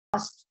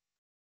fast.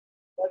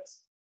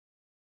 That's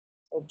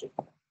okay.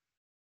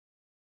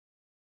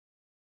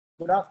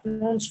 Good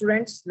afternoon,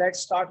 students. Let's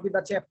start with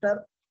the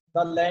chapter,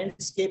 The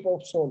Landscape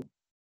of Soul.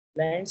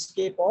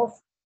 Landscape of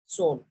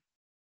Soul.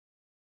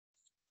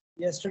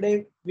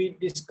 Yesterday, we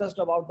discussed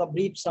about the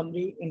brief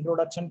summary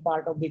introduction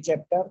part of the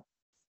chapter,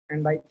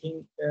 and I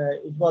think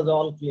it was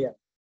all clear.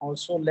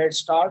 Also, let's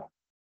start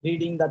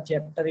reading the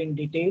chapter in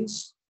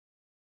details.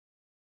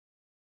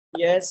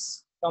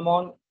 Yes, come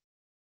on.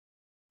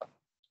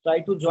 Try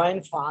to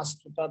join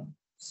fast. The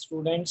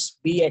students,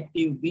 be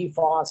active, be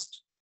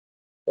fast.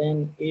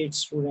 10, 8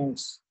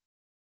 students.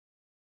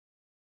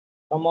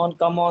 Come on,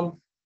 come on.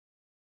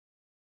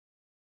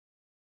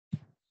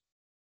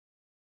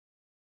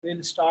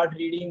 We'll start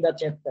reading the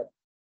chapter.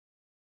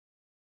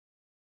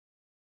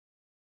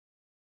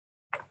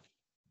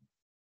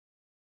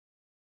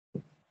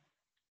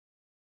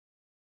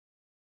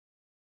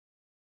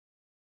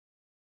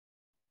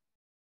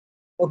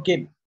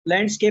 Okay,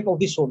 landscape of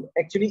the soul.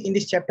 Actually, in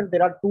this chapter,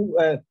 there are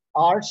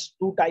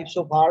two types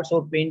of arts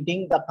or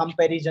painting. The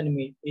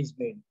comparison is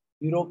made: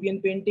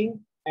 European painting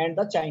and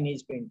the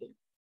Chinese painting.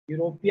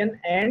 European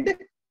and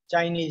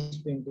Chinese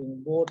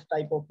painting, both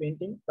type of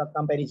painting. The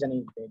comparison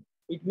is made.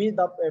 It means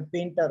the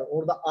painter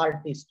or the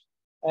artist.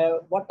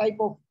 What type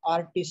of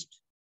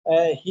artist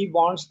he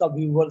wants the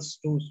viewers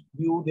to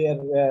view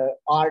their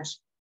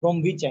arts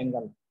from which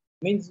angle?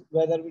 Means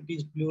whether it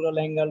is plural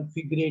angle,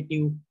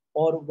 figurative,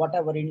 or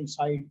whatever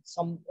inside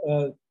some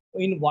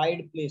in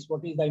wide place.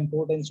 What is the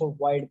importance of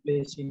wide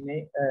place in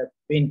a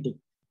painting?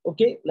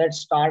 Okay, let's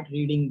start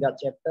reading the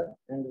chapter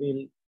and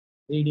we'll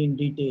read in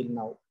detail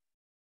now.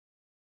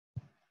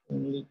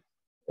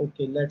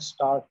 Okay, let's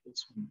start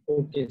this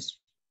one.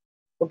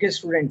 Okay,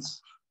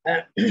 students.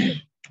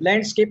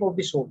 Landscape of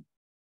the soul.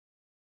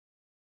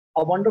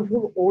 A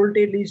wonderful old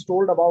tale is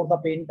told about the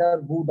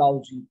painter Wu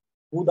Daoji.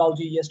 Wu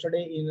Daoji,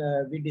 yesterday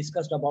we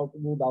discussed about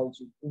Wu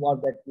Daoji. Who was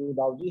that Wu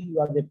Daoji? He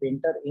was a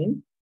painter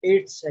in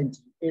 8th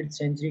century. 8th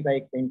century का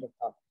एक painter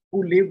था,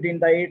 who lived in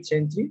the 8th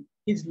century.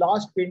 His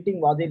last painting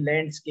was a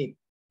landscape.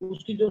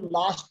 उसकी जो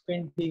last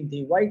painting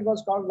थी, why it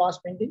was called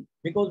last painting?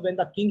 Because when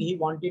the king, he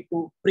wanted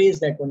to praise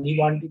that one, he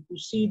wanted to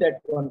see that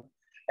one.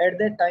 At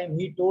that time,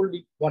 he told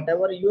it,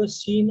 whatever you have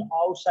seen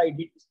outside,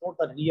 it is not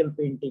the real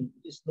painting.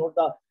 It is not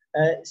the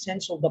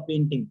sense of the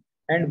painting.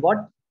 And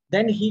what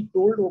then he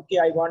told, okay,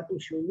 I want to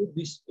show you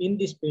this. In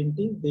this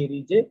painting, there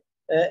is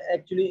a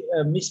actually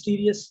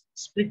mysterious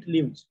spirit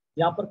lives.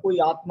 यहाँ पर कोई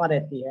आत्मा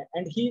रहती है.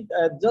 And he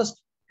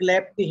just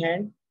clapped the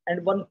hand,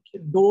 and one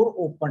door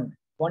opened.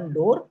 One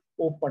door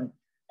opened,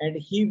 and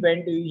he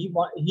went.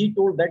 He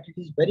told that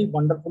it is very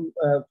wonderful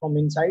from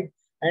inside,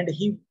 and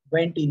he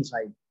went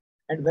inside.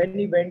 And when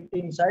he went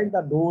inside,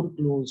 the door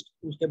closed.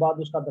 उसके बाद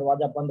उसका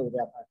दरवाजा बंद हो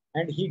गया था.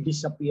 And he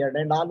disappeared.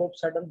 And all of a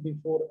sudden,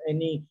 before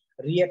any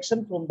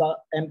reaction from the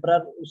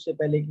emperor, उससे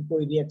पहले कि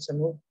कोई reaction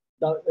हो,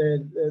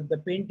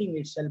 the painting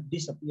itself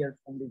disappeared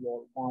from the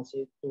wall. वहाँ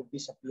से तो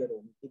disappear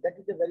हो गई. That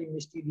is a very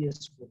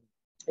mysterious story.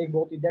 एक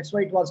बहुत ही, that's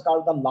why it was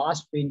called the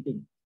last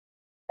painting.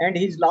 And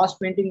his last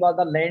painting was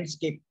the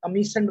landscape,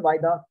 commissioned by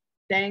the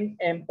Tang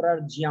Emperor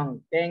Jiang.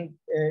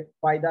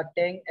 By the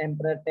Tang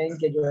Emperor, Tang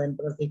के जो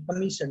emperor थे,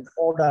 commissioned,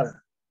 ordered.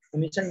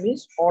 Commission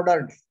means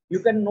ordered. You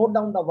can note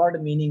down the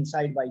word meaning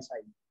side by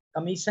side.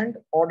 Commissioned,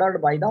 ordered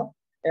by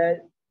the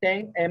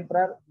Tang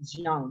Emperor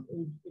Jiang.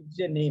 It's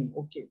a name,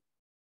 okay.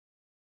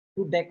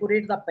 To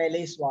decorate the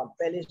palace wall.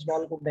 Palace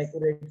wall को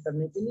decorate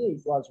करने के लिए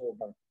it was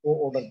ordered. वो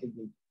order दी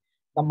गई.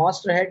 The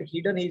master had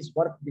hidden his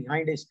work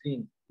behind a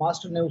screen.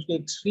 Master ने उसके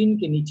एक screen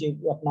के नीचे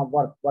अपना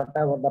work,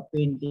 whatever the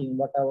painting,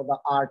 whatever the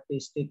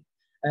artistic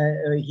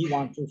he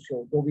wants to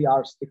show, जो भी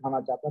arts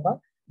दिखाना चाहता था,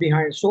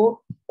 behind.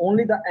 So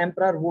only the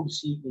emperor would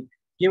see it.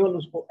 केवल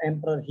उसको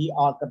emperor ही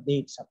आकर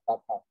देख सकता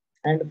था.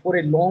 And for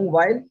a long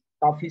while,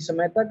 काफी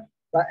समय तक,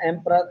 the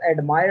emperor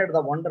admired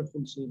the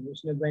wonderful scene.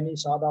 उसने when he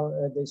saw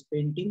this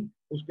painting,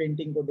 उस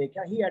painting को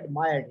देखा, he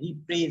admired, he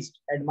praised,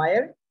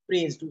 admired,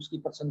 praised,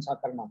 उसकी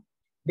प्रशंसा करना.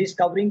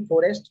 Discovering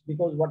forest,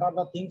 because what are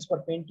the things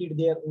were painted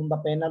there on the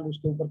panel,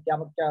 उसके ऊपर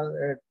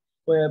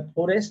क्या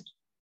forest,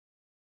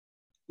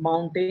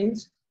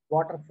 mountains,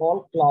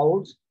 waterfall,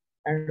 clouds,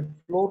 and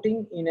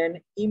floating in an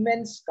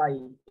immense sky,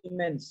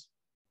 immense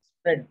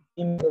spread,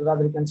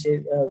 rather you can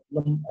say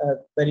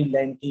very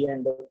lengthy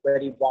and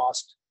very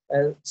vast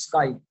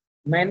sky.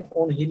 Men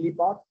on hilly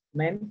path,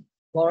 men,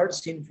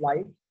 birds in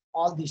flight,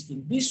 all these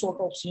things. This sort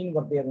of scene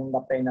were there on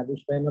the panel.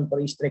 उस panel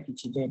पर इस तरह की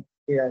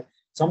चीजें.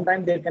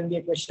 Sometimes there can be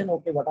a question,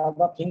 okay, what are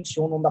the things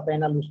shown on the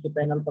panel? उसके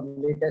panel पर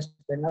latest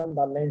panel,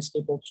 the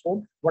landscape of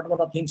soul. What were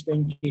the things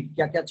painted?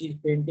 क्या-क्या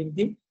चीज painting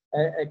थी?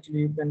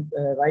 Actually, you can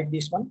write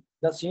this one.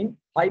 The scene: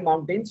 high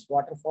mountains,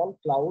 waterfall,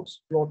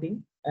 clouds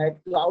floating,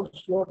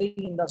 clouds floating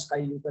in the sky.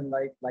 You can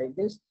write like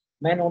this: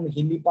 men on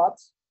hilly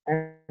paths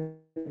and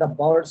the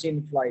birds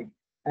in flight.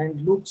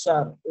 And look,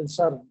 sir,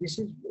 this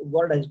is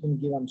word has been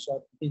given, sir.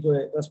 It is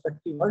a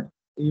respective word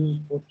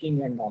used for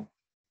king and all.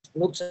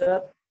 Look,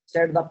 sir,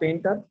 said the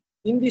painter.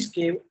 In this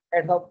cave,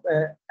 at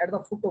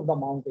the foot of the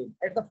mountain,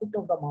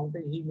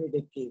 he made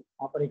a cave.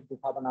 वहाँ पर एक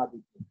गुफा बना दी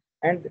थी.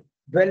 And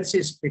dwells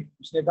is spirit,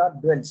 उसने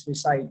कहा dwells,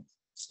 reside,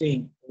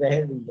 staying, रह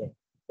रही है,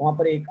 वहां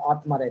पर एक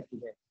आत्मा रहती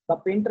है. The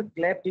painter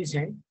clapped his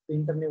hand,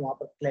 painter ने वहां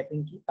पर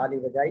clapping की, ताली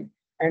बजाई,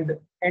 and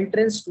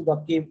entrance to the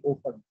cave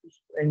opened,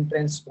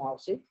 entrance वहां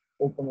से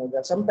open हो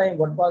गया. Sometime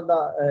what was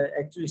the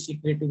actually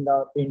secret in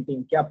the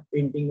painting? क्या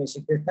painting में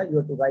secret था? You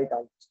have to write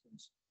all these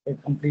things, a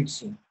complete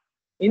scene.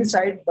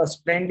 Inside the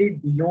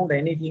splendid beyond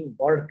anything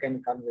word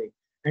can convey,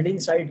 and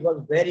inside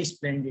was very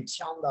splendid,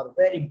 shandar,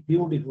 very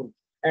beautiful,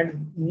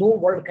 and no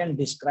word can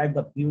describe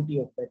the beauty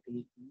of that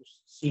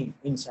scene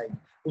inside.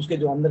 उसके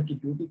जो अंदर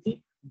की beauty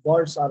थी,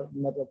 words are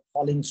मतलब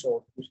falling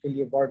short, उसके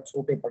लिए word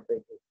छोटे पड़ रहे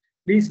थे.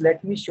 Please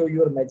let me show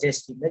your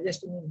majesty.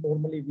 Majesty means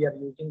normally we are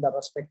using the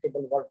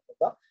respectable word for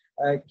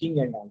the king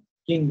and all,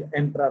 king,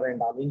 emperor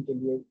and all. इनके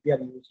लिए we are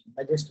using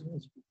majesty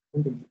means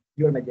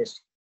your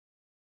majesty.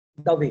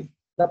 The way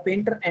the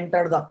painter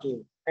entered the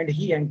cave, and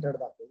he entered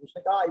the cave.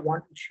 उसने कहा, I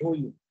want to show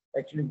you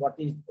actually what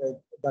is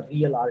the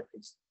real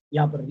artist.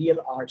 यहाँ पर real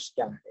arts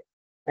क्या है?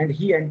 And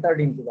he entered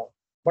into the,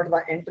 but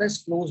the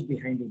entrance closed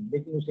behind him.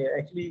 लेकिन उसे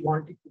actually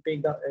wanted to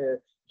take the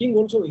king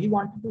also. He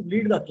wanted to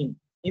lead the king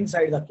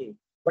inside the cave,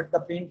 but the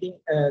painting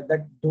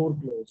that door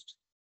closed.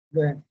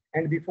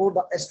 And before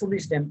the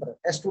astonished emperor,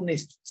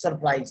 astonished,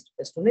 surprised,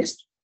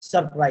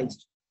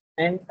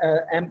 and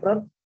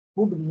emperor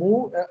could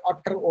move,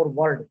 utter or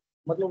word.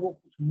 मतलब वो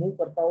कुछ move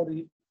करता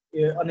और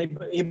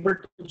unable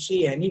to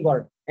say any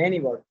word.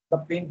 The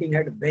painting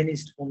had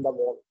vanished from the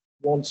wall.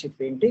 Wall से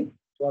painting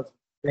was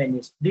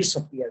vanished,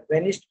 disappeared.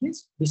 Vanished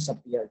means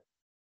disappeared.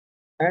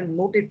 And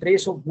not a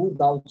trace of Wu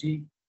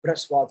Daoji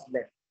brush was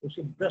left.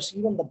 उसके brush,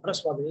 even the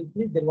brush was, it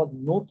means there was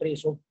no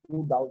trace of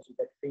Wu Daoji,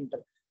 that painter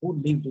who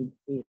lived in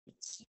 8th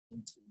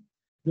century.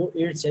 जो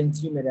 8th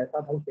century में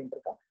रहता था उस painter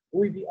का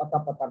कोई भी अता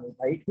पता नहीं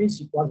था. It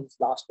means it was his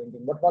last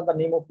painting. What was the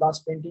name of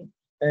last painting?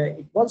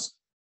 It was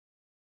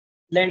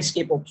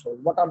Landscape of Soul.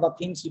 What are the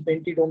things he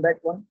painted on that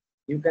one?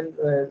 You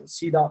can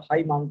see the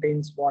high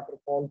mountains,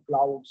 waterfall,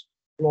 clouds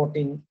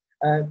floating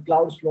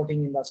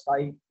in the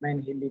sky,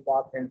 man, hilly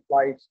path and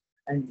flights,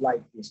 and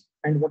like this.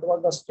 And what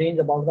was the strange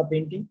about the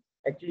painting?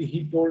 Actually,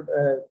 he told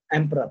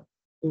emperor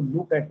to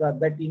look at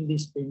that in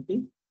this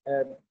painting.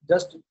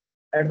 Just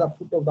at the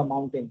foot of the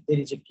mountain, there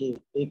is a cave,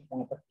 cave,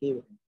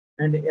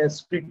 and a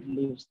spirit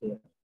lives there.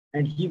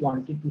 And he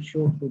wanted to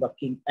show to the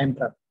king,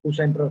 emperor, उस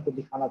emperor को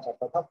दिखाना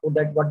चाहता था. For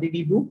that, what did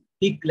he do?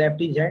 He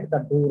clapped his hand, the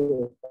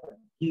door opened.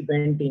 He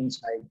went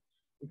inside.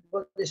 It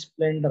was a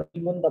splendor,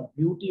 even the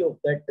beauty of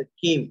that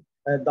cave.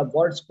 The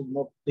words could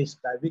not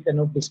describe. We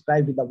cannot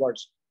describe with the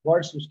words.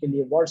 Words उसके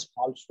लिए words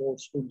fall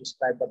short to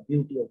describe the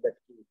beauty of that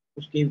cave.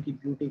 उस cave की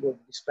beauty को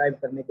describe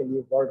करने के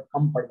लिए word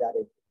कम पड़ जा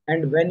रहे थे.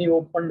 And when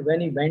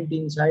he went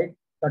inside,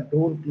 the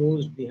door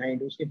closed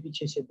behind. उसके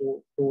पीछे से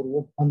door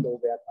वो बंद हो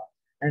गया था.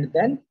 And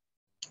then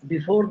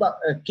before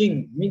the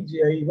king, means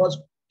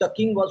the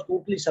king was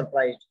totally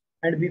surprised,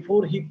 and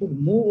before he could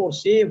move or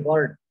say a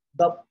word,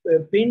 the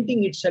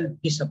painting itself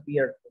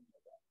disappeared from the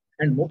wall,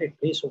 and not a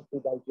trace of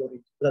Wu Daoji or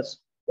its plus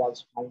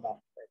was found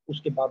after that.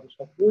 उसके बाद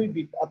उसका कोई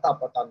भी अता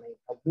पता नहीं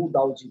था. Wu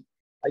Daoji.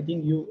 I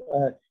think you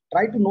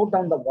try to note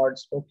down the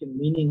words, okay,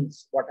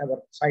 meanings,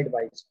 whatever,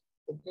 sidewise,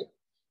 okay,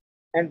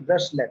 and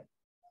brush left.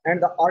 And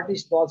the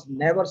artist was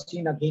never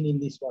seen again in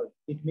this world.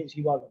 It means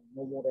he was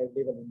no more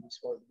available in this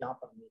world. यहाँ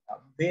पर नहीं था.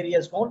 Where he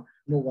has gone,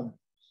 no one,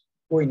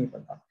 कोई नहीं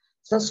पता.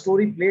 Such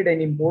story played an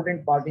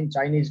important part in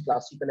Chinese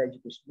classical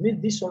education. Means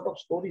this sort of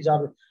stories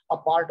are a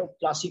part of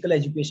classical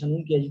education.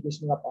 उनकी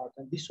education का part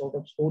है. This sort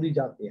of stories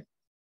are there.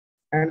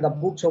 And the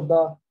books of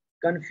the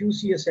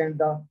Confucius and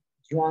the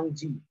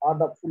Zhuangzi are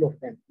the full of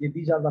them.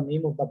 These are the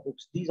name of the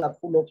books. These are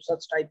full of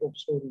such type of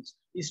stories.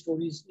 These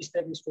stories, इस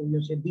तरह की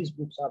stories से these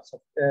books are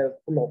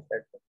full of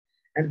that.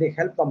 And they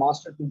help the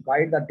master to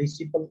guide the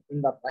disciple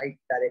in the right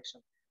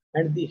direction.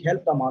 And they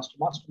help the master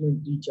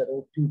means teacher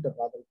or tutor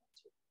rather than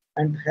say,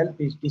 and help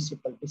his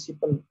disciple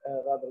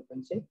rather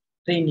than say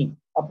training.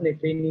 अपने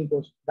training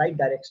को right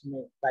direction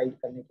में guide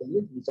करने के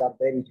लिए these are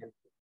very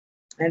helpful.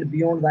 And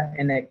beyond the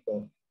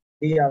anecdote.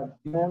 They are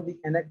beyond the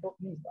anecdote,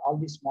 means all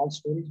these small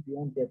stories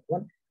beyond that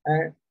one,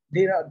 and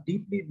they are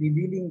deeply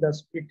revealing the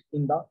spirit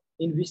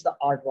in which the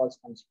art was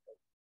considered.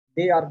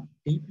 They are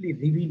deeply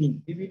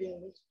revealing.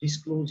 Revealing means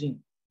disclosing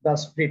the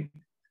spirit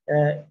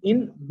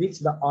in which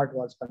the art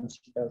was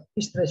considered.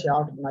 इस तरह से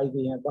art बनाई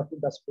गई है. What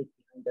is the spirit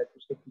behind that?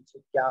 उसके पीछे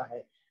क्या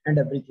है? And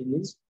everything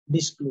is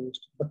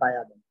disclosed.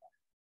 बताया गया.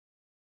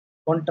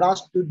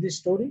 Contrast to this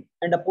story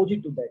and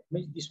opposite to that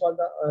means this was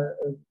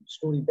the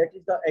story. That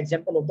is the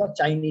example of the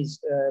Chinese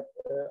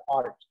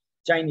art.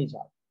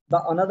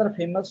 The another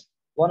famous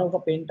one of the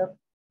painter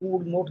who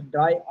would not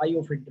dry eye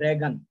of a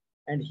dragon,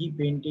 and he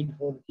painted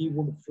for he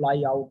would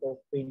fly out of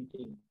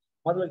painting.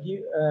 मतलब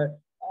he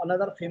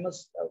another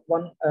famous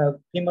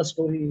famous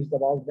story is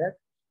about that.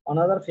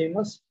 Another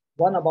famous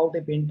one about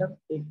a painter,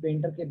 एक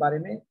painter के बारे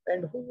में,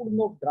 and who would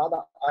not draw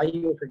the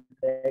eye of a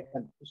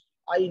dragon.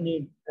 I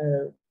need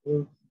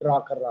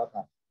draw कर रहा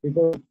था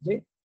because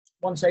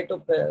one side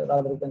of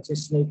rather you can say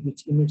snake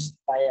which emits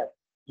fire,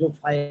 जो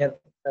fire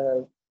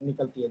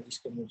निकलती है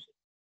जिसके मुंह से,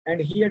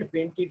 and he had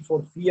painted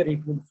for fear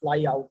it would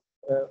fly out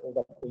of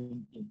the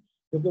painting,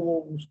 क्योंकि वो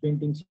उस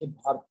पेंटिंग से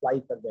बाहर फ्लाई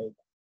कर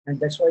जाएगा. And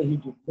that's why he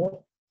did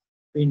not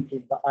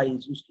painted the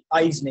eyes. उसकी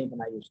eyes नहीं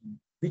बनाई उसने.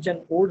 Which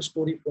an old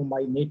story from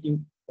my native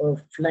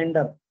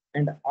Flanders,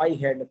 and I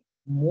had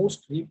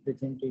most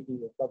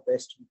representative of the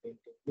Western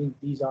painting. Means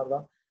these are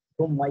the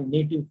from my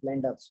native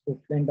Flanders. So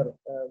Flanders,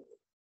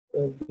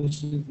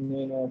 this is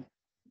name of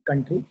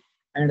country,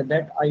 and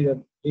that I have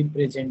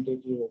representative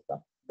of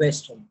the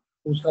Western.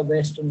 उसका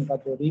Western का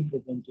जो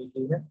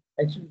representative है.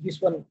 Actually,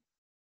 this one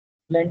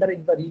Flanders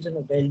is the region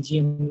of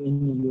Belgium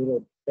in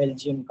Europe.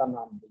 Belgium का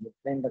नाम है ये.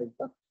 Flanders is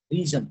the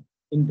region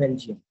in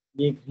Belgium.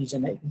 ये एक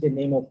region है. The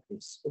name of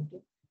this.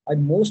 Okay. I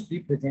most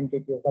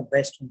representative of the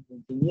Western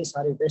painting. ये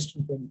सारे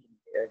Western painting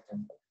के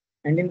example.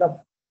 And in the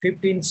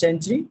 15th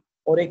century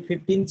और एक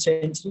 15th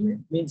century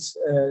में means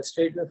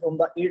straight from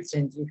the 8th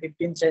century,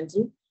 15th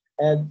century,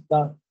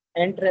 the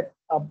Antwerp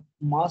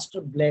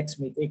master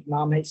blacksmith, एक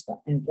नाम है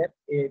इसका Antwerp,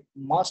 एक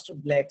master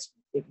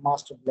blacksmith. एक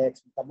master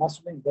blacksmith. The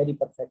master is very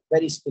perfect,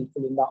 very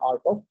skillful in the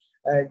art of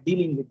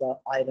dealing with the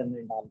iron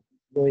and all.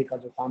 लोहे का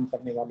जो काम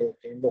करने वाले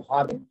होते हैं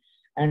लोहार.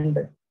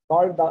 And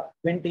called the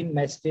Quentin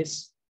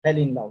Mestres fell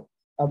in love.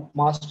 A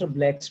master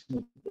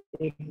blacksmith,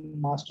 एक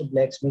master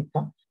blacksmith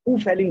था, who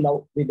fell in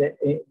love with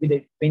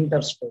a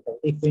painter's daughter.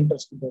 एक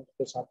painter's की daughter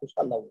के साथ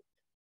उसका love.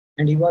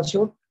 And he was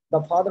sure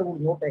the father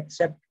would not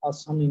accept a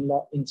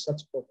son-in-law in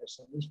such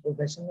profession. इस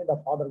profession में the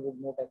father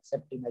would not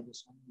accept him as a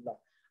son-in-law.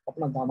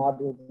 अपना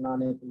दामाद वो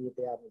बनाने के लिए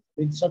तैयार है.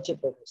 With such a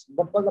profession.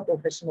 What was the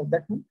profession of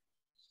that man?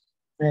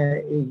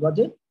 He was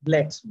a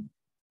blacksmith.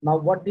 Now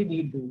what did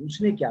he do?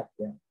 उसने क्या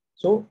किया?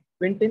 So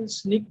Quentin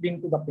sneaked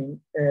into the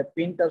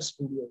painter's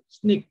studio.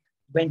 Sneaked,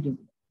 went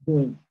into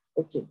doing.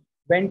 Okay,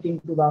 went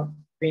into the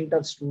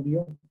painter's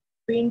studio.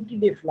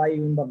 Painted a fly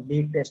in the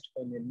latest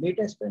panel.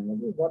 Latest panel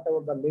is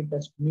whatever the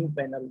latest new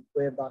panel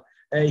where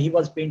the he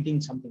was painting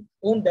something.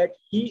 On that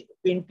he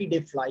painted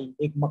a fly.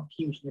 एक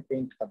मक्खी उसने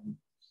paint कर दी.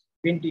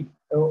 Painted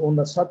on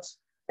the such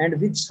and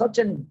with such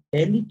an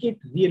delicate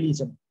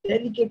realism.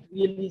 Delicate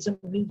realism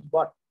means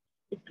what?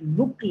 It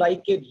looked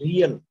like a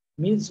real.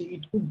 Means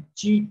it could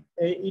cheat.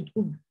 It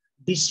could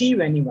deceive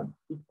anyone.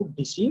 It could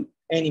deceive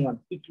anyone.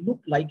 It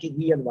looked like a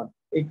real one.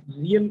 एक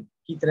real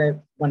की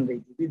तरह बन रही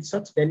थी. With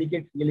such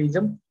delicate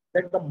realism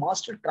that the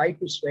master tried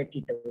to swag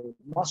it away.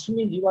 Master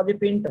means he was a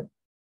painter,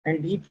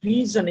 and if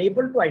he is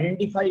unable to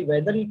identify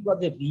whether it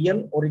was a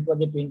real or it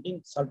was a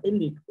painting,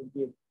 certainly it could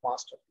be a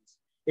masterpiece.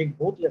 एक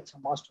बहुत ही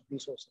अच्छा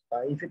masterpiece हो सकता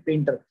है. If a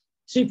painter,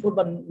 see for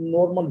the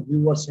normal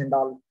viewers and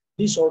all,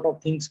 these sort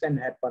of things can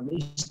happen.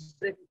 इस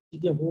तरह की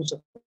चीजें हो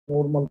सकती हैं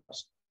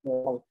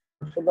normal.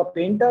 For the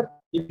painter,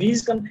 if he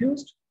is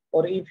confused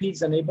or if he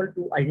is unable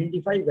to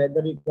identify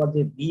whether it was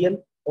a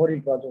real or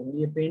it was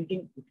only a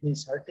painting, it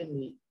means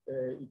certainly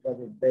it was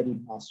a very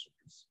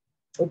masterpiece.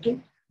 Okay,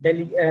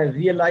 then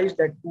realized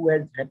that who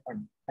had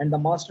happened, and the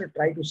master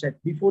tried to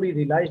set before he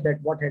realized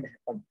that what had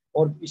happened.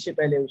 और इससे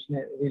पहले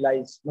उसने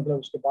realize, मतलब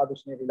उसके बाद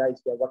उसने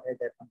realize किया what had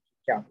happened,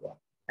 क्या हुआ.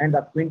 And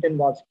the Quentin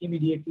was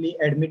immediately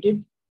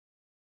admitted.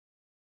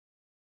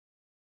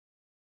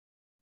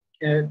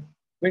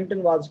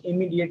 Quentin was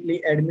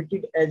immediately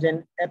admitted as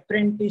an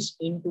apprentice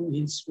into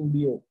his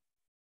studio.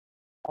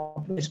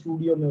 अपने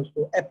स्टूडियो में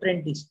उसको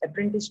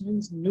apprentice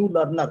means new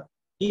learner.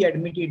 He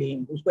admitted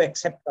him, उसको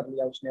accept कर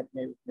लिया उसने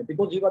अपने उसने,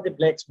 because he was a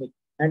blacksmith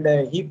and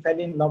he fell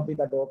in love with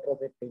the daughter of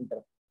a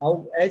painter.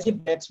 Now as a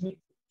blacksmith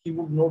he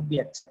would not be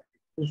accepted,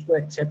 उसको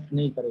accept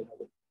नहीं करेगा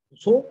वो.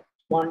 So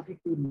wanted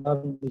to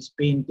learn this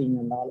painting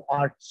and all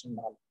arts and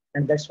all,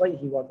 and that's why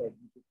he was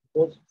admitted,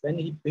 because when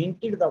he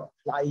painted the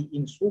fly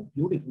in so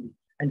beautifully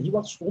and he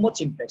was so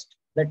much impressed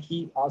that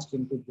he asked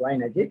him to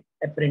join as a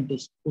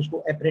apprentice.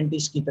 उसको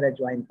apprentice की तरह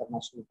join करना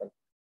शुरू कर.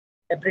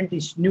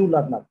 Apprentice, new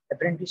learner.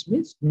 Apprentice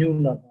means new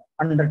learner,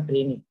 under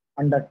training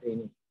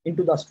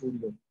into the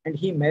studio. And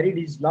he married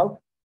his love.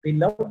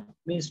 Beloved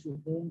means to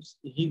whom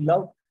he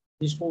loved,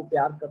 जिसको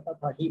प्यार करता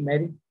था. He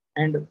married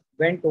and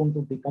went on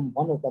to become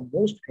one of the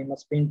most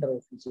famous painter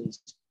of his age.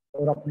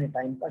 और अपने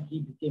time का he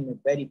became a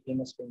very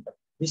famous painter.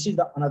 This is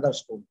the another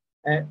story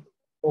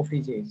of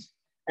his age.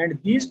 And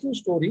these two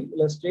stories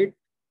illustrate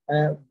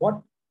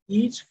what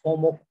each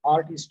form of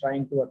art is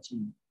trying to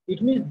achieve.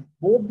 It means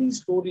both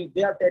these stories,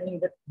 they are telling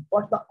that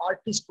what the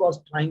artist was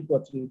trying to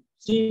achieve.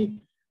 See,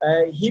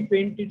 he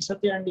painted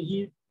Satya and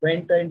he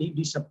went and he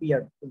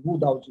disappeared.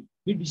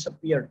 He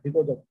disappeared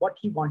because of what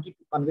he wanted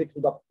to convey to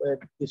the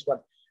this one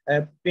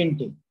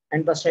painting.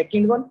 And the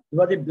second one, he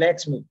was a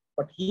blacksmith,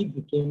 but he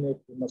became a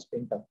famous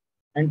painter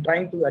and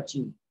trying to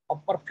achieve a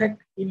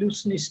perfect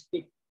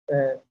illusionistic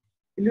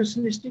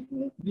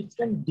which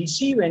can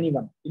deceive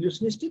anyone.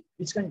 Illusionistic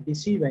which can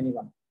deceive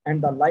anyone.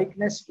 And the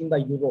likeness in the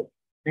Europe,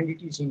 and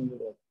it is in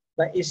Europe.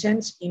 The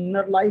essence,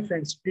 inner life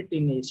and spirit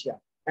in Asia.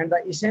 And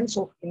the essence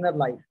of inner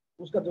life,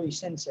 उसका जो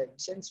essence है,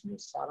 essence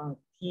means सारा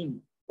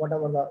theme,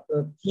 whatever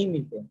the theme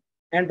is there.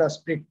 And the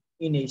spirit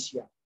in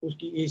Asia,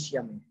 उसकी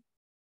Asia में.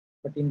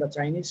 But in the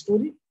Chinese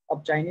story,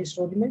 of Chinese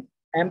story में,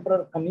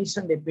 emperor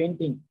commissioned a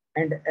painting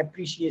and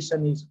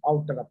appreciation is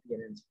outer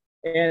appearance.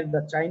 And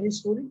the Chinese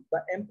story,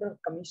 the emperor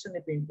commissioned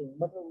a painting.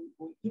 But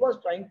he was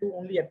trying to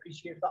only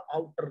appreciate the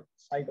outer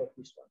side of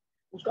this one.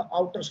 Uska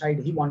outer side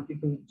he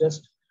wanted to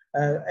just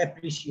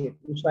appreciate.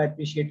 Uska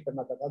appreciate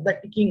करना था.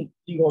 The king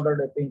he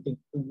ordered a painting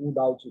to Wu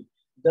Daoji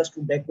just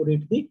to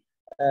decorate the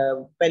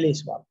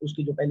palace wall.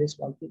 Uski जो palace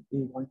wall थी, he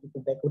wanted to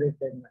decorate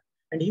that.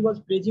 And he was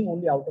praising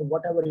only outer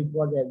whatever it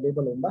was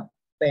available on the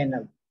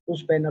panel.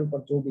 उस panel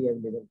पर जो भी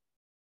available.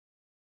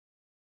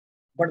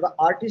 But the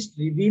artist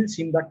reveals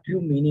him the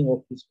true meaning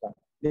of his work.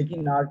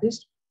 लेकिन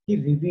artist he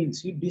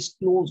reveals, he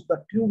discloses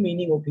the true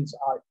meaning of his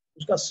art.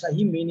 उसका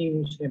सही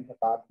meaning उसने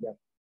बता दिया.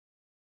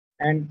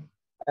 And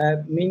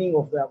meaning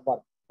of the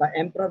work. The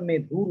emperor may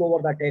rule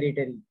over the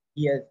territory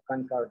he has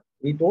conquered.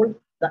 He told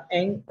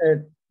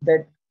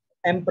that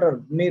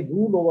emperor may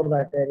rule over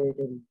the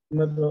territory.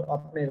 मतलब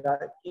अपने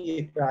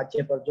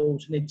राज्य पर जो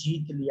उसने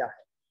जीत लिया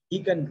है, he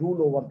can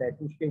rule over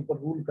that. उसके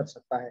ऊपर rule कर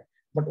सकता है.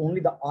 But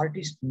only the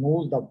artist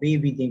knows the way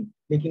within.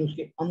 लेकिन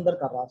उसके अंदर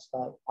का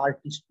रास्ता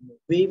artist knows.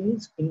 Way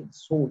means in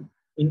soul,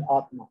 in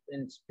atma,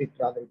 in spirit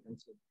rather you can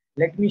say.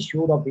 Let me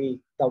show the way.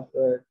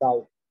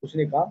 Thou.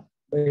 उसने कहा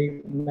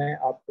भाई मैं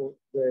आपको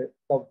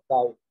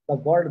thou. The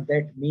word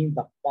that means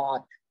the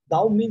path.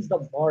 Thou means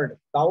the word.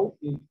 Thou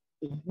it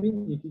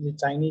means it is a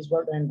Chinese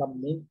word and the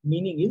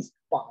meaning is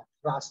path.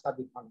 रास्ता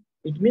दिखाना.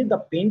 It means the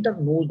painter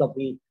knows the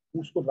way.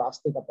 उसको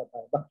रास्ते का पता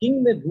है. The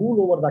king may rule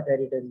over the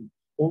territory.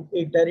 वो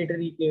एक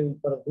territory के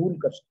ऊपर रूल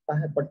कर सकता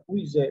है, but who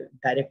is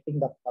directing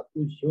the path,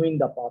 who is showing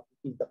the path,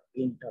 is the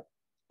painter.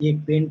 ये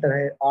पेंटर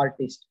है,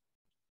 artist.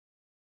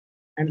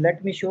 And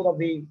let me show the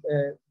way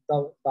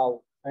thou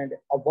and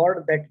a word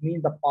that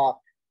mean the path,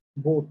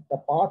 both the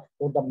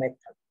path और the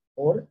method,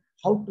 और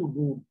how to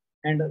rule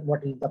and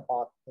what is the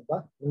path for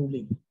the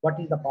ruling, what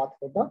is the path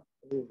for the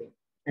ruling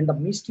and the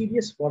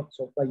mysterious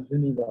works of the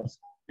universe.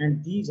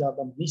 And these are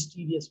the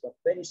mysterious work,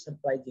 very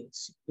surprising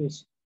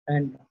secrets.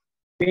 And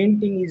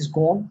painting is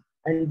gone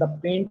and the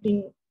painting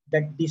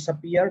that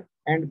disappeared,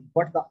 and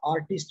but the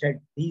artist had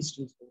reached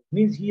his goal.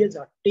 Means he has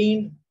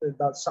attained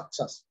the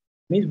success.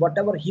 Means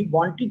whatever he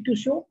wanted to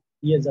show,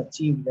 he has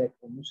achieved that.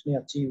 उसने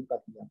achieve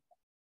कर दिया.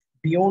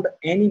 Beyond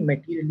any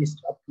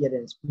materialist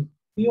appearance,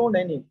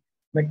 beyond any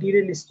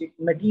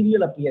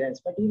material appearance,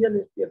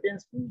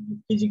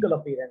 physical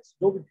appearance,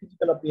 जो भी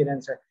physical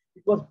appearance है,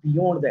 it was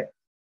beyond that.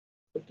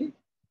 Okay.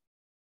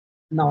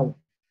 Now.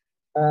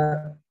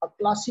 A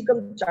classical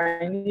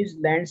Chinese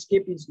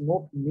landscape is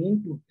not meant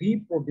to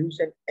reproduce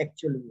an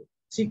actual view.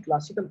 See,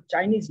 classical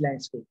Chinese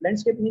landscape.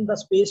 Landscape means the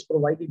space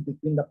provided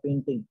between the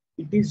painting.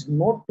 It is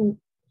not to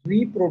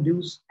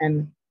reproduce an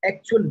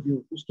actual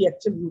view. उसकी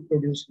actual view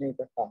produce नहीं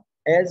करता.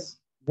 As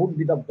would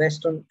be the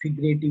Western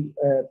figurative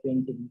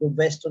painting. The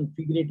Western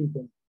figurative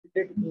painting.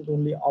 Figurative means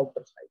only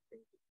outer side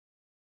painting.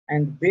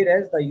 And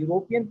whereas the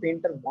European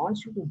painter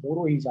wants you to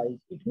borrow his eyes.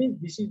 It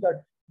means this is the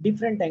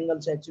different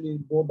angles actually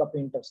both the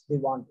painters they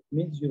want.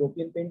 Means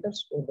European painters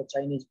or the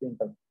Chinese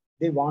painter,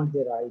 they want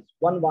their eyes.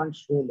 One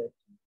wants soul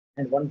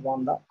and one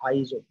want the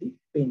eyes of the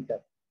painter.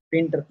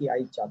 Painter की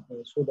eyes चाहते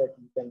हैं, so that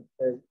you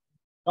can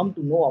come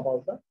to know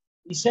about the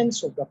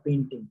essence of the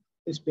painting.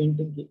 इस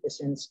painting की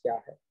essence क्या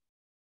है.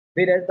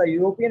 Whereas the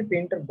European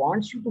painter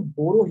wants you to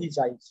borrow his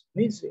eyes.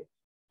 Means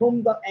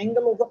from the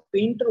angle of the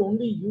painter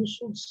only you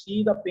should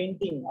see the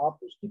painting. आप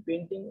उसकी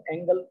painting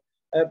angle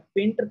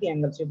painter के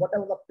angle से,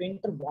 whatever the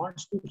painter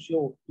wants to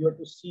show, you have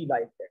to see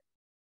like that,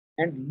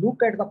 and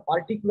look at the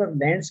particular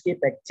landscape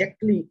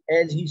exactly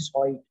as he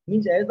saw it.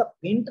 Means as the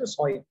painter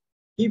saw it,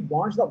 he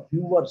wants the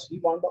viewers, he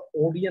wants the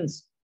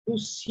audience to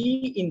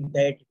see in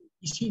that way.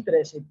 इसी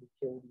तरह से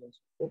दिखे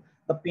audience को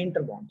the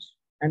painter wants,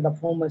 and the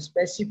from a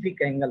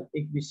specific angle,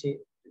 एक विशेष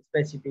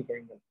specific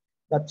angle.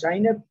 The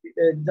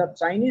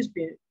Chinese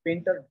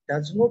painter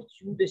does not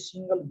choose a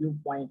single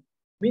viewpoint.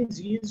 Means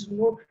he is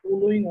not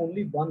following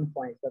only one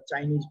point. The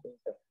Chinese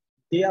painter,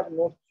 they are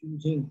not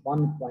choosing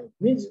one point.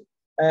 Means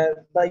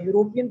the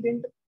European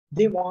painter,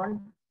 they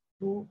want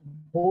to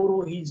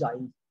borrow his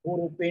eyes,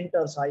 borrow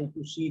painter's eye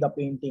to see the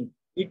painting.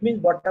 It means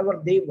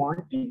whatever they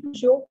wanted to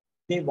show,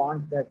 they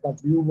want that the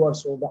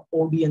viewers or the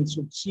audience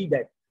should see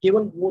that.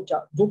 केवल वो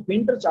जो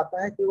painter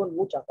चाहता है, केवल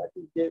वो चाहता है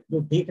कि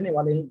जो देखने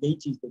वाले हैं यही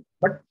चीज देखें.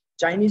 But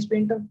Chinese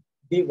painter,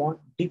 they want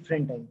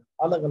different angle,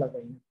 अलग अलग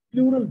angle,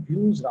 plural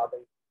views rather.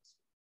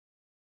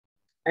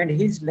 And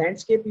his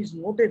landscape is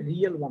not a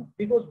real one,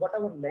 because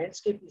whatever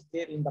landscape is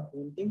there in the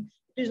painting,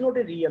 it is not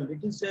a real.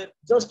 It is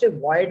just a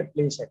void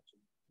place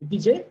actually. It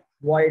is a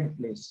void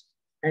place,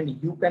 and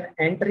you can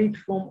enter it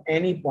from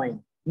any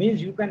point.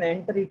 Means you can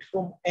enter it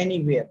from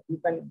anywhere.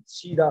 You can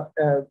see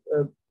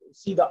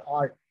the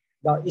art,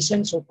 the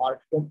essence of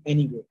art from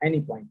anywhere,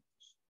 any point,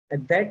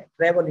 and that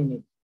travel in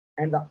it.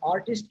 And the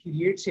artist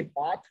creates a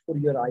path for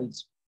your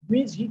eyes.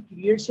 Means he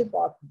creates a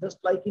path, just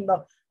like in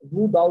the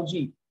Wu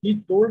Daoji. He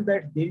told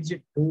that there is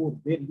a door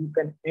where you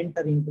can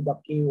enter into the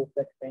cave of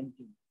that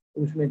painting.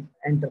 उसमें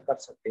enter कर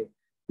सकते हैं,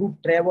 to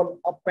travel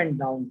up and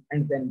down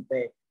and then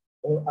back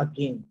or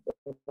again.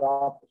 तो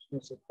आप उसमें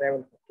से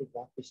travel करके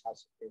वापस आ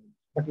सकते हैं.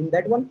 But in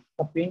that one,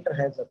 the painter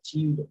has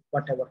achieved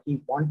whatever he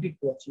wanted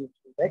to achieve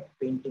through that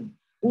painting.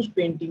 उस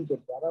पेंटिंग के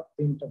द्वारा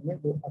पेंटर ने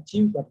वो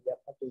अचीव कर लिया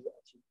था जो वो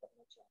अचीव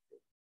करना चाहते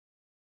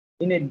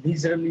थे in a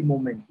leisurely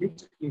moment,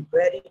 which is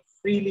very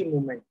freely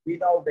movement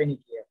without any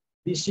care.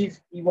 This is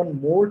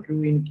even more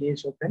true in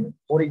case of an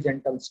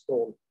horizontal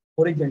scroll.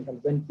 Horizontal,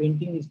 when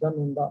painting is done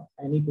on the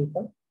any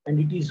paper and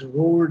it is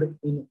rolled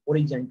in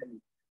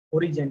horizontally,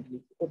 or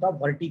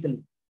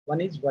vertically.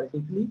 One is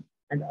vertically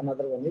and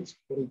another one is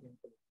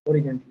horizontally.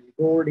 Horizontally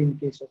rolled in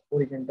case of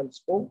horizontal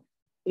scroll,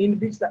 in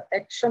which the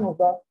action of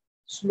the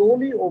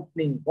slowly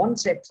opening one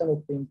section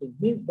of painting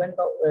means when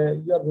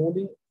you are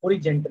rolling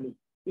horizontally,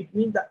 it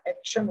means the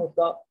action of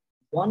the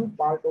one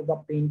part of the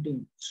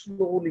painting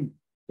slowly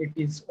it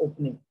is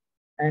opening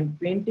and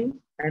painting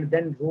and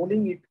then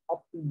rolling it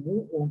up to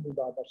move on to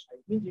the other side.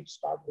 Means it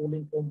starts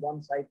rolling from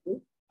one side to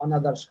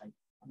another side.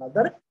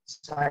 Another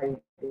side,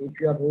 if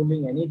you are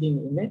rolling anything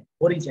in a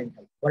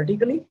horizontal,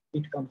 vertically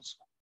it comes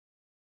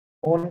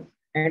on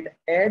and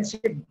adds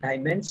a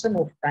dimension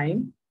of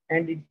time,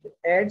 and it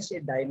adds a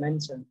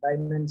dimension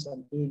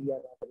area,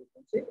 rather you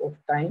can say, of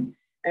time,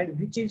 and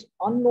which is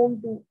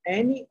unknown to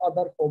any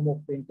other form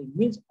of painting.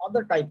 Means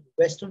other type,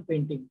 Western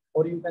painting,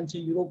 or you can say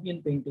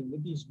European painting,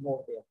 it is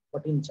not there.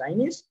 But in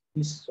Chinese,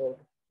 this sort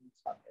of things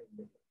are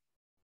available.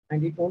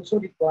 And it also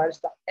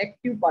requires the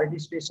active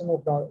participation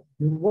of the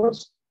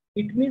viewers.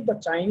 It means the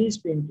Chinese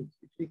paintings,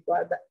 it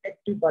requires the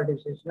active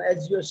participation.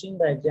 As you have seen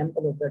the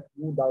example of that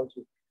Wu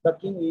Daoji, the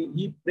king,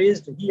 he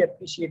praised, he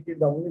appreciated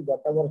the only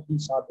whatever he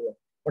saw there.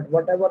 But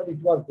whatever it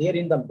was there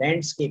in the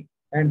landscape,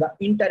 and the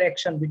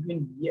interaction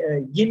between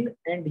yin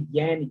and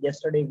yang.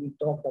 Yesterday we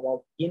talked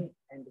about yin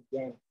and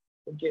yang.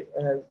 Okay,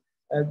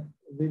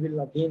 we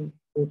will again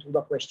go through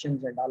the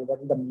questions and all.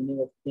 What is the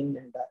meaning of yin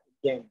and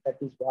yang? That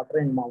is water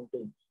and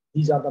mountain.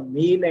 These are the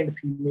male and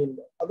female.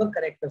 Other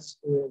characters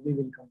we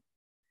will come,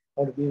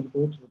 or we will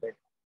go through that.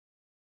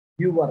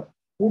 Viewer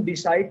who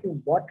decide to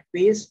what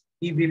pace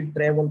he will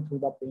travel through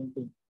the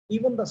painting.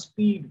 Even the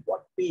speed,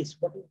 what pace,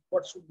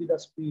 what should be the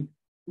speed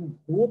to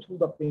go through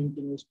the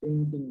painting is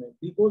painting,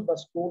 because the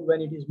scroll,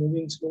 when it is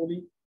moving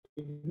slowly,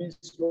 it means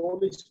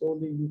slowly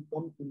you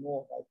come to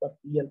know about the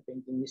real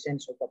painting,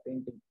 essence of the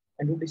painting,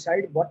 and to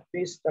decide what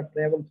pace the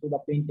travel through the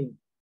painting.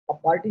 A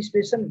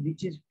participation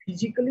which is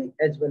physically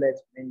as well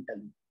as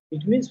mentally.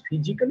 It means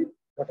physically,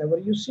 whatever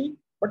you see,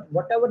 but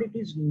whatever it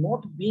is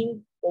not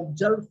being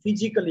observed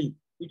physically,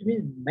 it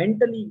means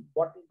mentally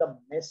what is the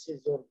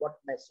message or what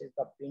message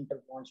the painter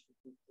wants to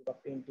give to the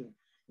painting.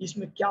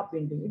 इसमें क्या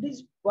painting? It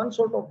is one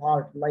sort of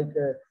art, like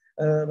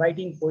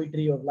writing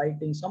poetry or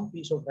writing some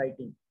piece of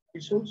writing.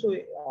 It's also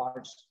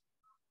arts.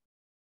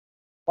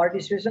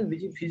 Participation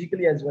which is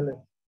physically as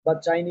well.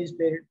 The Chinese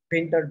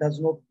painter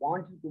does not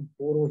want you to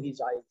borrow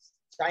his eyes.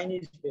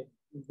 Chinese painter,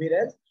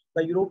 whereas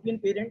the European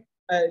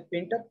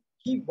painter,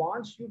 he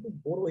wants you to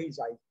borrow his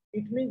eyes.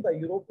 It means the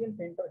European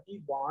painter,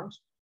 he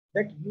wants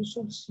that you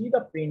should see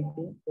the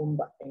painting from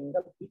the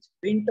angle which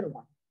painter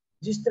wants.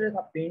 जिस तरह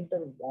का painter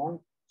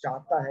want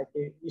चाहता है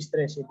कि इस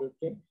तरह से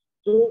देखें,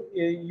 so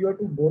you have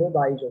to borrow the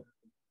eyes of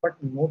him, but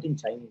not in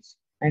Chinese.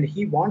 And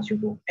he wants you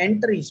to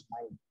enter his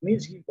mind.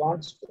 Means he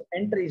wants to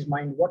enter his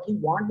mind. What he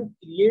wants to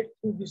create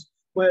through this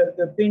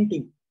the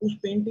painting. उस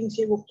painting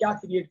से वो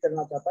क्या create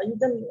करना चाहता है? You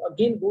can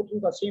again go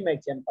through the same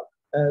example.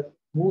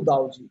 Wu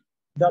Daoji,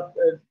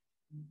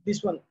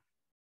 this one,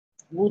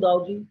 Wu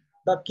Daoji,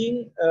 the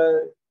king,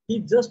 he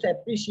just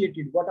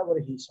appreciated whatever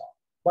he saw.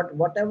 But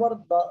whatever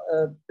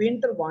the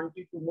painter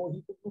wanted to know,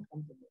 he could not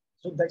come to know.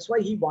 So that's why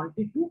he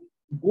wanted to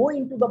go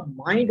into the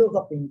mind of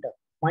the painter.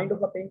 Mind of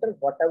the painter,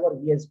 whatever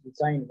he has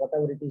designed,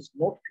 whatever it is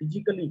not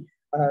physically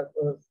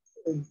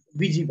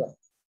visible.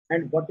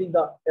 And what is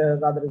the,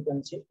 rather you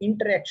can say,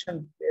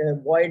 interaction,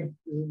 void,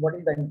 what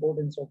is the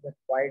importance of that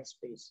void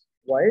space?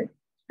 Void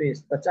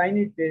space. The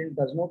Chinese painter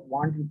does not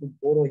want you to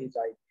borrow his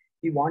eye.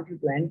 He wants you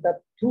to enter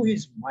through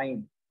his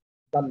mind.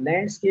 The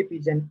landscape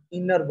is an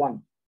inner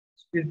one.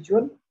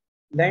 Spiritual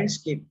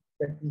landscape,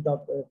 that is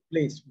the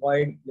place,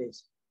 void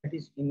place. That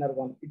is inner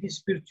one. It is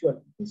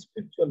spiritual. It is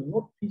spiritual,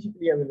 not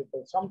physically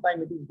available.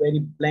 Sometimes it is very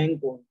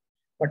blank on,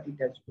 but it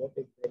has got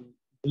a very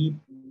deep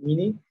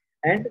meaning.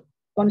 And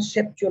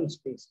conceptual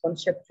space.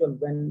 Conceptual,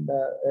 when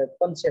the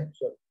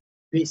conceptual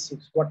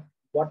basics,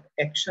 what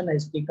action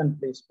has taken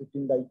place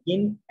between the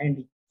yin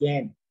and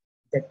yang.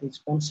 That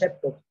is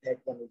concept of that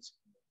one is.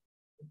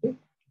 Okay,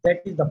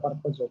 that is the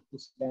purpose of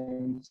this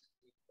landscape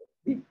of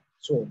the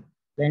soul.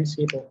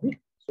 Landscape of the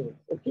soul.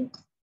 Okay.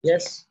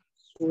 Yes,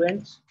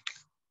 students.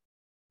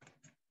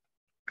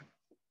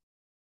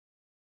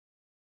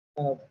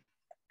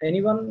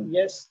 Anyone?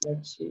 Yes,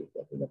 let's see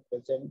what is the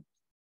present.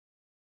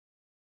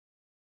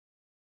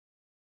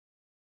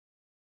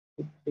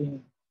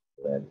 15,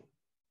 12,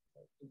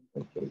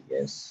 13. Okay,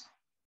 yes.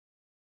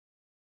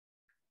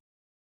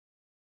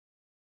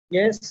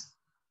 Yes.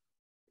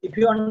 If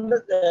you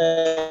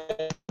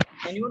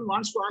anyone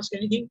wants to ask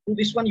anything to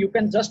this one, you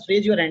can just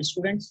raise your hand,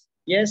 students.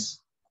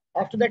 Yes.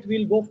 After that,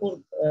 we'll go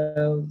for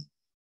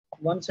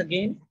once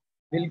again.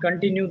 We'll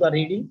continue the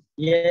reading.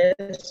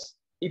 Yes.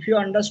 If you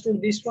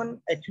understood this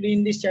one, actually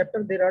in this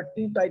chapter there are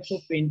two types of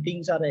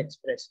paintings are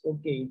expressed.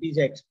 Okay, it is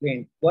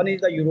explained. One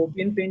is the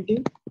European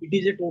painting. It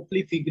is a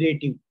totally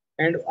figurative,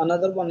 and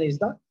another one is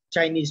the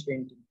Chinese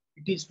painting.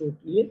 It is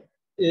totally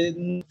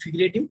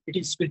figurative. It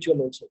is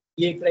spiritual also.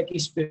 ये एक तरह की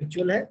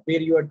spiritual है,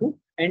 where you are to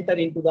enter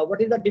into the.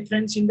 What is the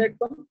difference in that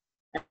one?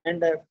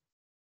 And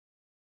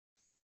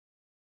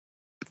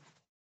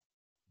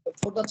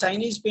for the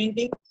Chinese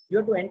painting, you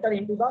have to enter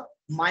into the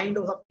mind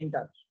of the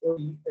painter. So,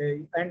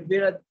 and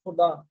whereas for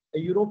the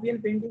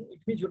European painting, it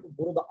means you have to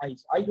borrow the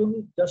eyes. Eyes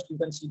only just you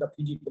can see the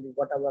physically,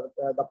 whatever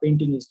the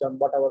painting is done,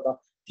 whatever the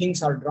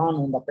things are drawn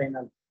on the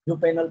panel. जो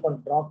panel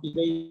पर draw की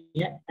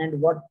गई है, and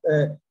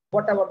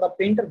whatever the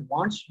painter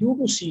wants you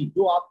to see,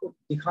 जो आपको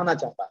दिखाना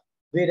चाहता है.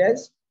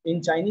 Whereas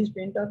in Chinese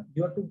painter,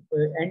 you have to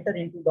enter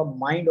into the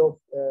mind of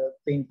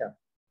painter,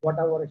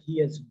 whatever he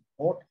has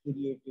not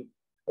created,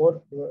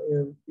 or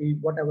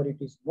whatever it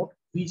is not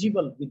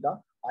visible with the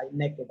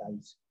naked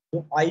eyes.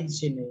 So eyes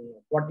से नहीं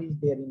है. What is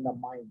there in the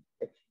mind?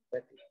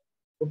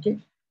 Okay.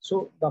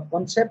 So the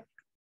concept.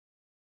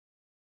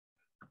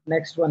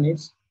 Next one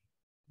is,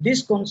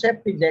 this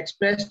concept is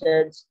expressed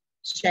as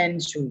shen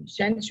shui.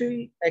 Shen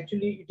shui,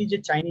 actually it is a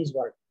Chinese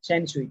word.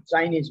 Shen shui,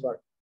 Chinese word.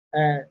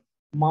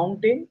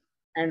 Mountain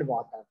and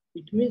water.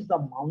 It means the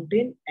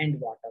mountain and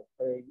water.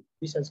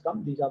 This has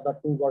come. These are the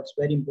two words,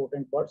 very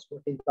important words.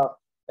 What is the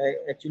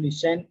actually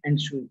shen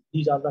and shui?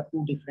 These are the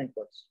two different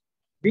words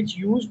which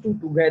used to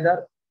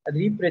together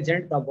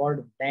represent the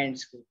word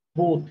landscape.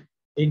 Both.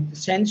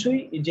 Shen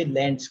shui is a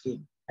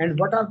landscape. And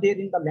what are there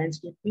in the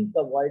landscape? Means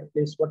the wide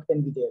place. What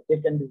can be there? There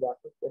can be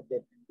water, or there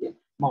can be a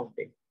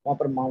mountain.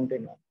 Proper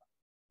mountain.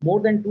 More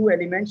than two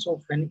elements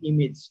of an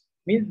image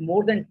means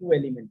more than two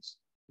elements.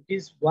 It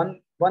is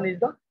one is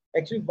the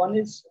actually one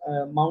is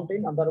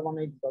mountain, other one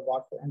is the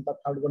water, and the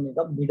third one is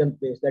the middle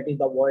place. That is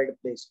the void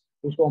place.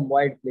 उसको हम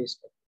void place.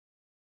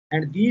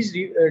 And these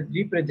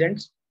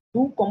represents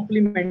two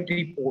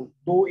complementary poles.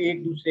 दो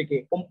एक दूसरे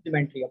के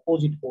complementary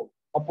opposite pole.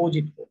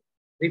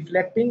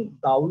 Reflecting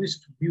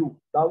Taoist view.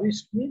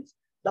 Taoist means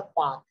the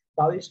path.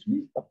 Taoist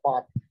means the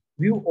path.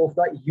 View of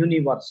the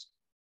universe.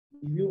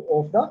 View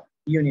of the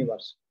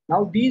universe.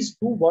 Now these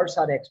two words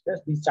are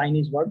expressed. This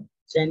Chinese word,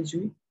 Shen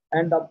Shui,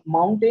 and the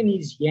mountain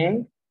is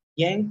Yang.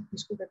 Yang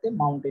इसको कहते हैं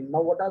mountain.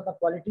 Now what are the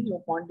qualities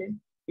of mountain?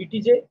 It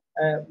is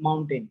a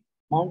mountain.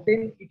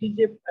 Mountain. It is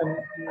a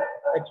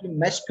actually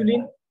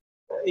masculine.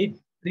 It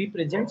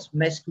represents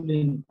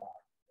masculine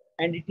part,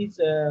 and it is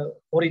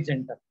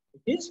horizontal.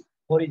 It is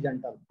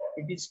horizontal.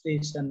 It is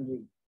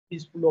stationary. It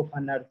is full of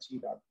energy.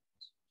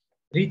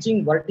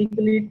 Reaching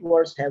vertically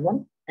towards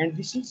heaven, and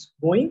this is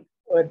going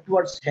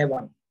towards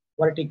heaven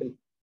vertically.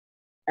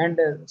 And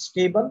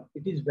stable.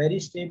 It is very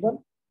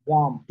stable.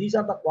 Warm. These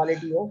are the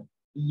quality of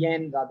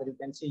Yang. Rather, you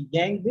can say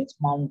Yang means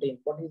mountain.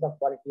 What is the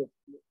quality of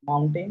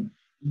mountain?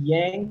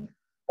 Yang,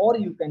 or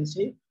you can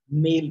say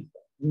male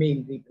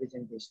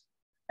representation.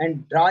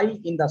 And dry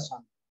in the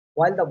sun.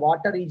 While the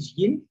water is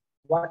yin,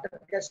 water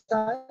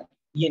कैसा है?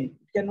 Yin.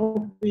 It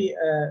cannot be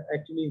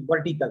actually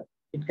vertical.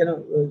 It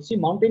cannot see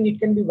mountain. It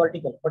can be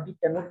vertical, but it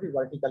cannot be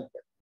vertical.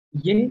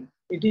 Yin.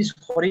 It is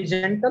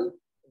horizontal,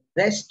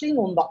 resting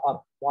on the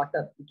earth.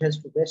 Water. It has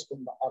to rest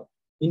on the earth.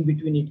 In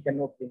between, it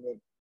cannot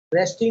remain.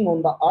 Resting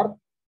on the earth,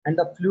 and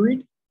the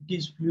fluid. It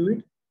is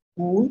fluid,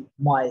 cool,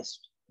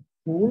 moist.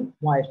 Cool,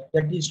 moist.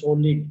 That is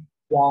solid,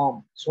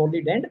 warm.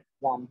 Solid and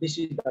warm. This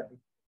is the difference.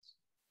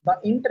 The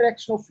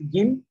interaction of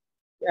yin,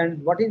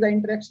 and what is the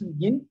interaction?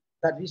 Yin,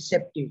 the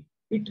receptive.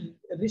 It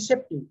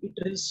receptive. It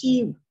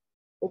receives.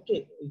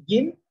 Okay,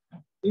 yin.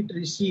 It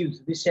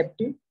receives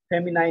receptive,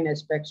 feminine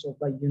aspects of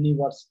the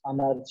universe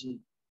energy.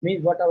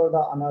 Means whatever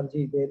the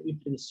energy there, it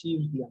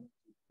receives the energy.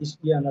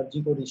 इसकी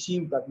energy को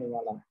receive करने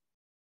वाला है.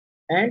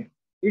 And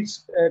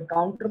its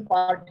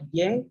counterpart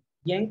yang.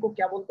 Yang को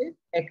क्या बोलते हैं?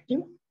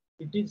 Active.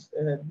 It is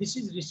this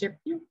is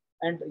receptive,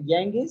 and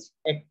yang is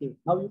active.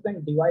 Now you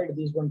can divide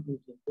these one two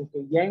things.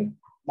 Okay, yang,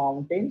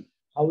 mountain,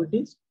 how it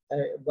is?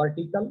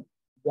 Vertical,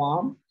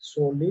 warm,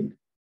 solid.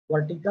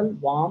 Vertical,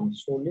 warm,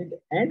 solid,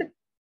 and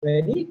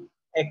very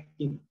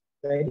active.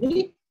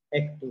 Very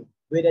active.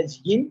 Whereas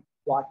yin,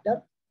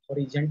 water,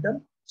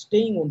 horizontal,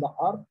 staying on the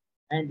earth,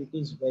 and it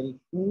is very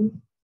cool,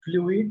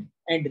 fluid,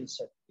 and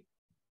receptive.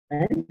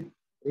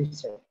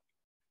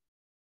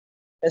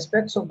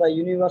 Aspects of the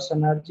universe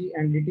energy,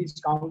 and it is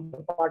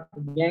counterpart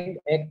yang,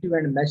 active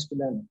and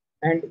masculine,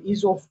 and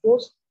is of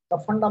course the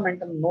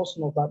fundamental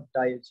notion of the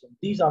Taoism.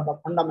 These are the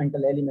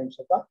fundamental elements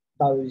of the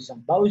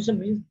Taoism. Taoism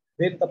means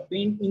where the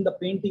in the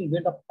painting,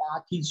 where the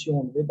path is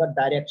shown, where the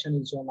direction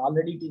is shown.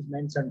 Already it is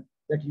mentioned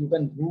that you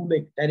can rule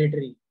a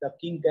territory, the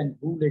king can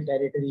rule a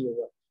territory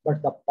over,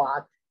 but the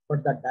path,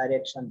 but the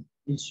direction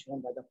is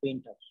shown by the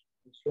painters.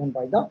 It's shown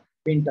by the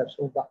painters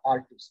or the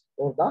artists.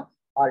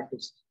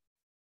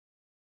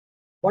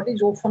 What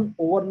is often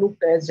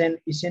overlooked as an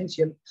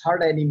essential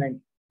third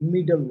element,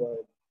 middle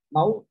word.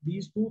 Now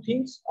these two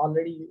things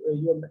already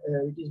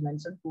it is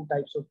mentioned, two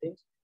types of things.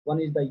 One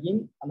is the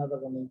yin, another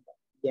one is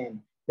the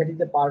yang. That is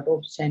the part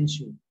of Shen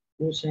Shui.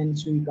 वो Shen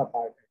Shui का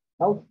part है.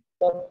 Now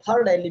the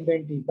third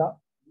element is the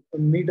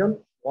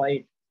middle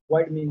void.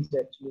 Void means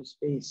actually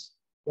space.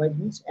 Void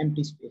means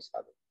empty space.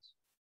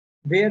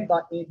 Where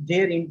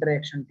their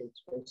interaction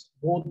takes place.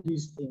 Both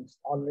these things,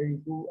 already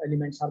two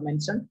elements are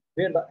mentioned,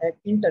 where the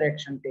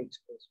interaction takes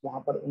place.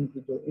 वहाँ पर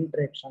उनकी जो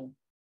interaction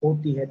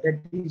होती है, that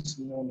is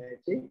known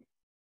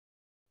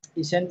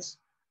as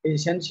a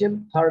essential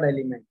third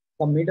element.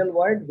 The middle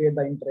void where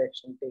the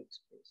interaction takes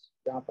place.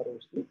 जहाँ पर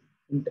उसकी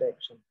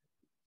interaction.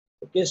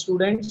 Okay,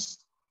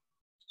 students.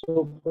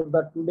 So for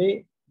the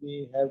today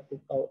we have to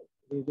cover,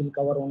 we will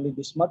cover only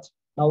this much.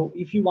 Now,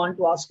 if you want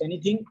to ask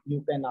anything,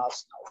 you can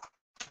ask now.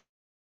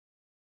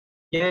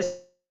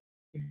 Yes,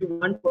 if you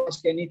want to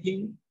ask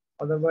anything,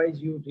 otherwise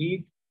you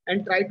read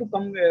and try to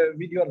come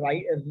with your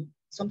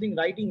something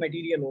writing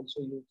material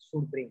also you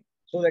should bring,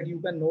 so that you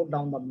can note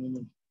down the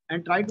meaning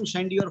and try to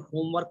send your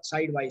homework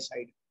side by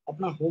side.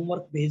 अपना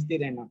homework भेजते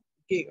रहना.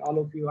 Okay, all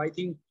of you. I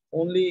think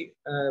only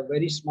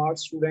very smart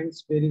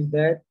students. There is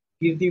that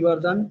Kirti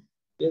Vardhan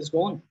is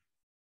gone.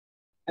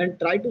 And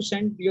try to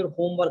send your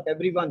homework,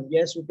 everyone.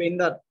 Yes,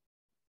 Upender,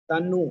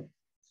 Tanu,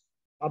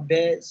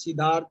 Abhay,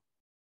 Siddharth.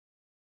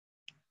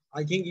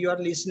 I think you are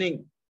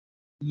listening.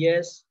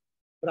 Yes,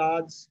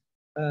 Praj,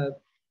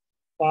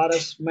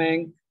 Paras,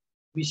 Mank,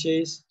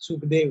 Vishesh,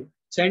 Sukhdev.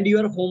 Send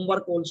your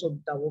homework also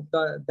of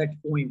that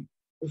poem.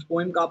 उस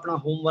poem का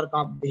अपना homework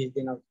आप भेज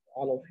देना,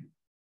 all of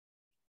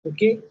you.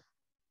 Okay?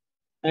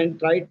 And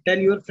tell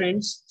your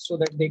friends so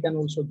that they can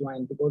also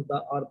join, because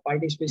our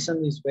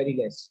participation is very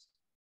less.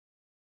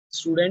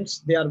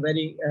 Students, they are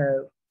very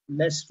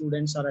less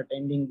students are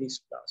attending this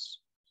class.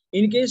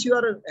 In case you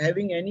are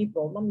having any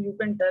problem, you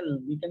can tell.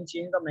 We can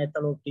change the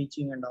method of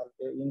teaching and all.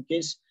 In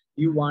case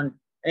you want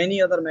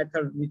any other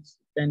method which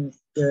can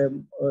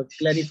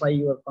clarify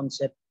your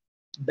concept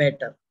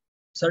better,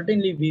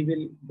 certainly we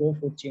will go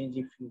for change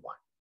if you want.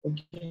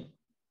 Okay.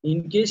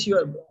 In case you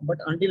are, but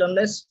until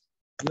unless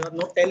you are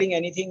not telling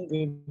anything,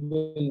 we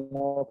will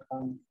not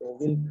come. So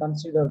we'll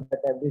consider that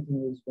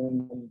everything is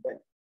going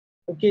well.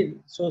 Okay.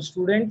 So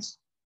students,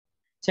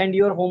 send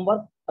your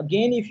homework.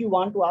 Again, if you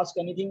want to ask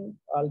anything,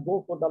 I'll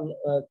go for the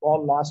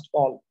last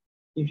call.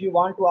 If you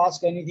want to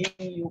ask anything,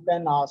 you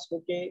can ask.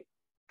 Okay.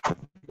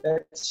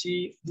 Let's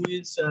see who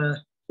is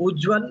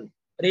Ujjwal.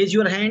 Raise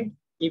your hand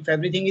if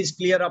everything is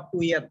clear up to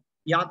here.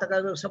 यहाँ तक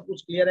अगर सब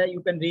कुछ clear है,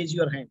 you can raise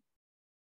your hand.